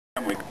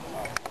family.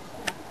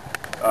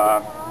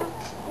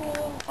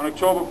 On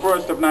October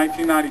 1st of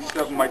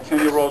 1997, my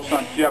 10-year-old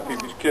son Jeffrey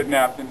was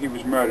kidnapped and he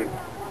was murdered.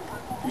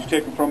 He was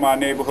taken from our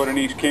neighborhood in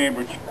East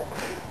Cambridge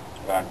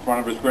in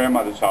front of his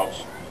grandmother's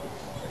house.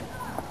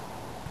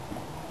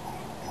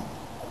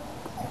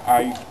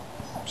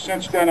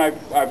 Since then,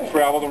 I've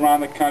traveled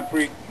around the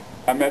country.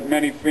 I met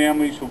many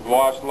families who've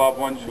lost loved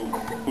ones,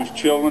 whose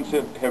children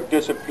have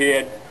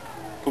disappeared,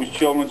 whose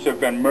children have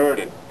been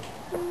murdered.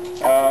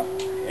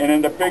 And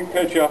in the big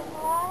picture,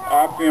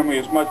 our family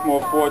is much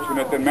more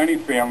fortunate than many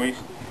families,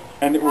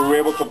 and that we were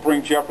able to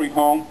bring Jeffrey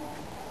home.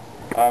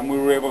 We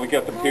were able to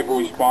get the people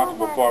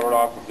responsible for it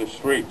off of the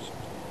streets.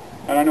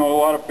 And I know a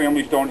lot of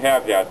families don't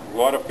have that. A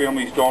lot of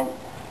families don't.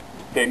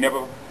 They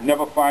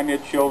never find their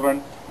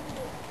children.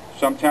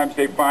 Sometimes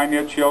they find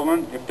their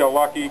children. If they're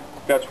lucky,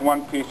 that's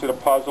one piece of the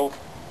puzzle.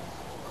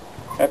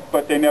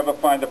 But they never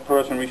find the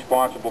person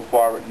responsible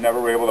for it,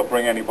 never able to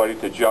bring anybody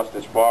to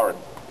justice for it.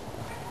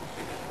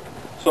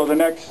 So the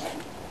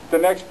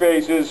next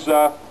phase is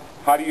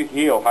how do you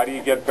heal? How do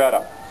you get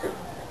better?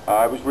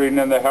 I was reading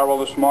in the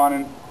Herald this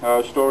morning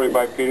a story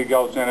by Peter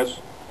Galzinis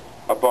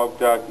about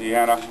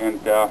Deanna, and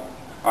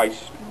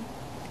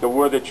the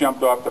word that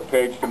jumped off the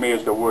page to me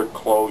is the word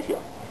closure.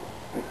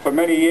 For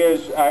many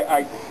years,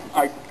 I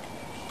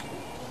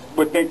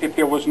would think that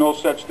there was no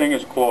such thing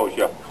as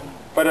closure.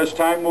 But as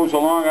time moves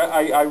along,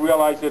 I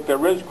realize that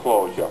there is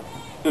closure.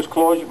 There's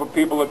closure for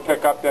people that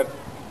pick up that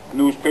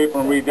newspaper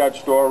and read that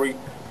story,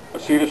 or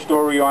see the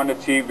story on the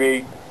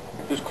TV.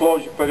 There's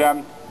closure for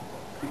them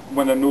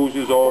when the news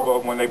is over,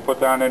 when they put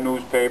down their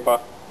newspaper,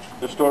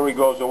 the story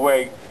goes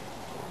away.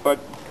 But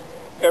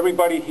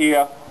everybody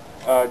here,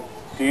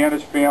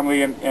 Deanna's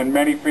family and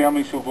many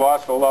families who've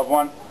lost a loved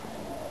one,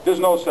 there's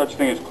no such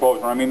thing as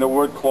closure. I mean, the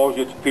word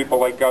closure to people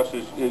like us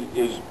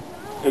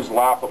is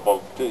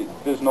laughable.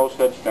 There's no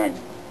such thing.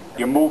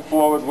 You move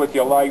forward with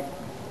your life.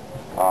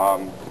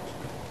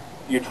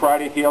 You try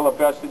to heal the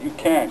best that you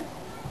can.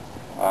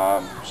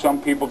 Some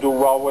people do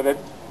well with it.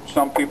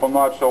 Some people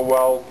not so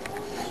well.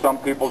 Some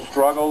people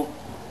struggle.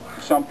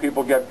 Some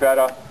people get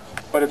better.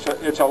 But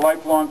it's a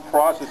lifelong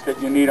process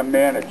that you need to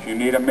manage. You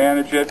need to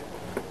manage it,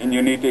 and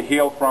you need to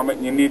heal from it,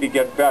 and you need to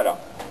get better.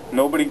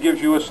 Nobody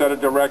gives you a set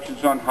of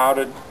directions on how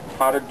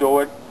to do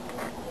it.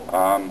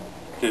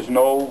 There's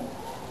no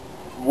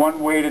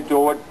one way to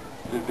do it.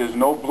 There's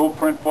no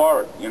blueprint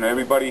for it. You know,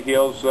 everybody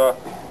heals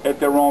at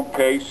their own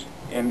pace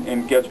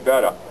and gets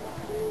better.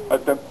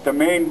 But the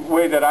main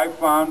way that I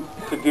found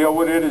to deal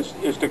with it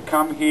is to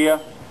come here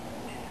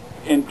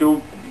and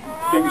do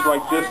things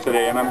like this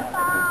today. And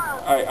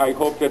I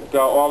hope that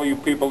all of you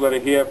people that are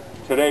here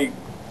today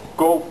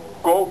go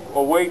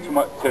away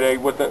today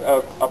with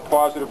a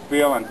positive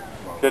feeling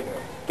that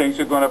things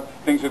are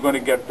going to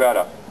get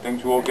better.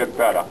 Things will get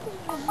better.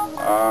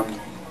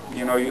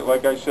 You know,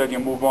 like I said, you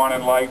move on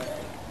in life.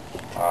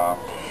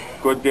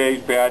 Good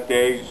days, bad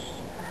days,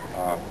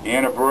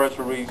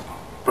 anniversaries,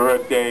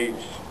 birthdays,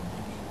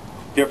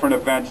 different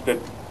events that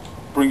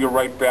bring you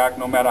right back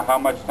no matter how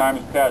much time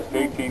has passed.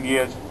 18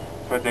 years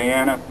for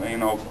Deanna, you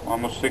know,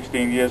 almost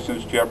 16 years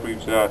since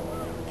Jeffrey's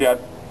death.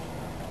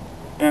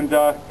 And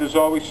there's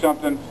always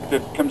something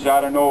that comes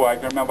out of nowhere. I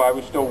can remember I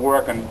was still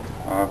working.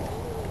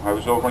 I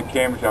was over in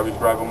Cambridge. I was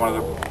driving one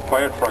of the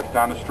fire trucks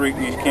down the street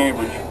in East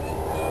Cambridge.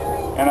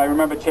 And I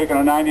remember taking a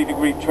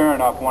 90-degree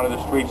turn off one of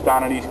the streets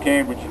down in East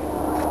Cambridge. It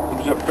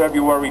was a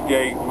February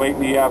day, late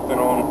in the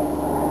afternoon.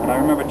 And I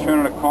remember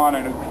turning a corner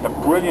and the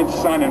brilliant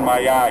sun in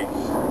my eyes.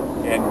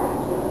 And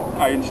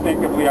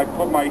I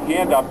put my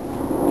hand up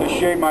to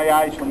shade my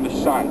eyes from the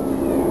sun.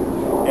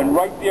 And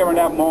right there in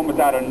that moment,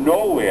 out of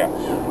nowhere,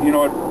 you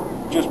know, it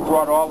just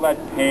brought all that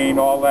pain,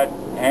 all that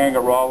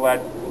anger, all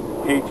that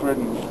hatred,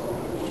 and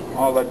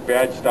all that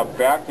bad stuff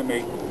back to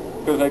me.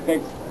 Because I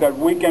think that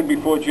weekend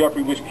before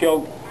Jeffrey was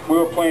killed, we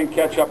were playing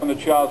catch-up in the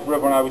Charles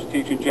River, and I was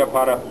teaching Jeff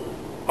how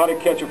to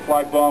catch a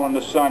fly ball in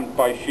the sun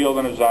by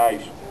shielding his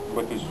eyes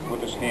with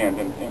his hand,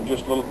 and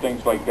just little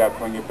things like that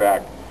bring you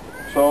back.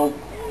 So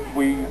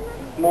we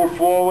move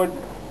forward,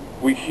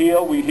 we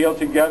heal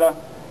together.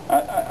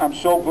 I'm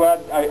so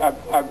glad.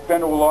 I've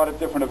been to a lot of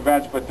different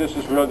events, but this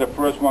is really the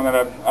first one that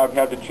I've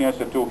had the chance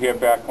to do here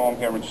back home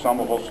here in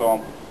Somerville.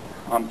 So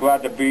I'm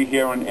glad to be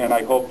here, and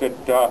I hope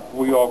that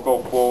we all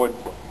go forward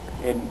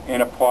in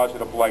a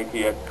positive light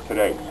here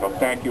today. So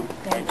thank you.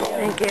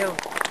 Thank you.